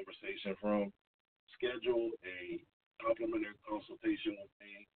have a conversation from, schedule a complimentary consultation with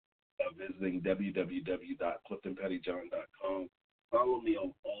me by visiting www.cliftonpettyjohn.com. Follow me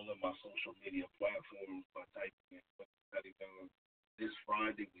on all of my social media platforms by typing in Clifton Pettyjohn. This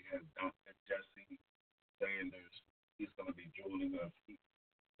Friday we have Dr. Jesse Sanders. He's going to be joining us. He's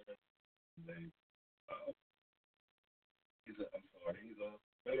a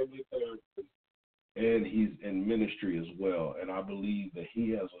medical therapist, and he's in ministry as well. And I believe that he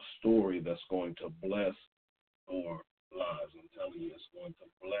has a story that's going to bless our lives. I'm telling you, it's going to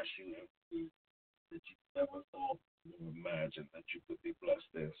bless you in ways that you never thought or imagined that you could be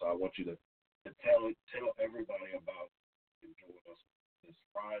blessed in. So I want you to tell everybody about it and join us this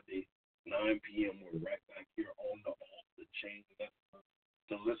Friday, 9 p.m. We're right back here on the Off the Chain Network.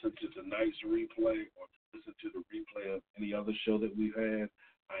 To listen to tonight's replay or to listen to the replay of any other show that we've had,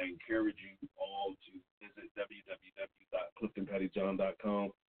 I encourage you all to visit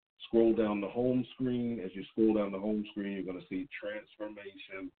www.cliftonpettyjohn.com. Scroll down the home screen. As you scroll down the home screen, you're going to see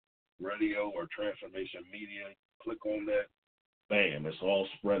Transformation Radio or Transformation Media. Click on that. Bam, it's all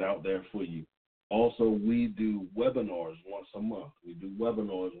spread out there for you. Also, we do webinars once a month.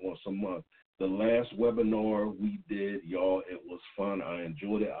 The last webinar we did, y'all, it was fun. I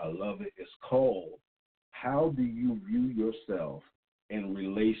enjoyed it. I love it. It's called How Do You View Yourself in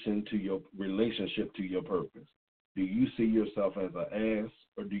Relation to Your Relationship to Your Purpose? Do you see yourself as an ass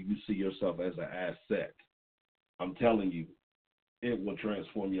or do you see yourself as an asset? I'm telling you, it will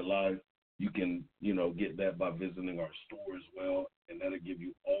transform your life. You can, get that by visiting our store as well, and that'll give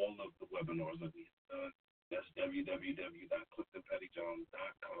you all of the webinars that we've done. That's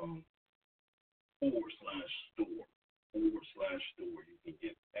www.cliftonpettyjohn.com/store. You can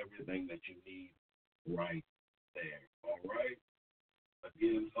get everything that you need right there. All right?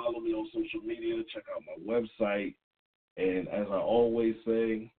 Again, follow me on social media. Check out my website. And as I always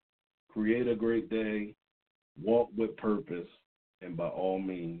say, create a great day, walk with purpose, and by all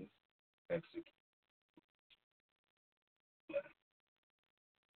means, execute.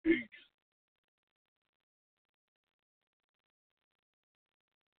 Peace.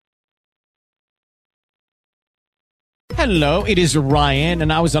 Hello, it is Ryan,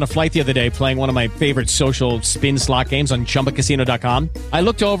 and I was on a flight the other day playing one of my favorite social spin slot games on ChumbaCasino.com. I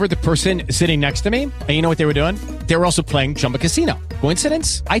looked over at the person sitting next to me, and you know what they were doing? They were also playing Chumba Casino.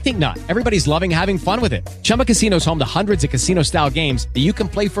 Coincidence? I think not. Everybody's loving having fun with it. Chumba Casino is home to hundreds of casino-style games that you can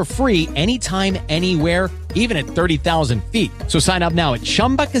play for free anytime, anywhere, even at 30,000 feet. So sign up now at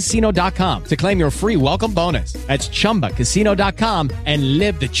ChumbaCasino.com to claim your free welcome bonus. That's ChumbaCasino.com and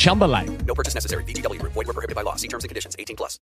live the Chumba life. No purchase necessary. VGW Group. Void where prohibited by law. See terms and conditions. 18+.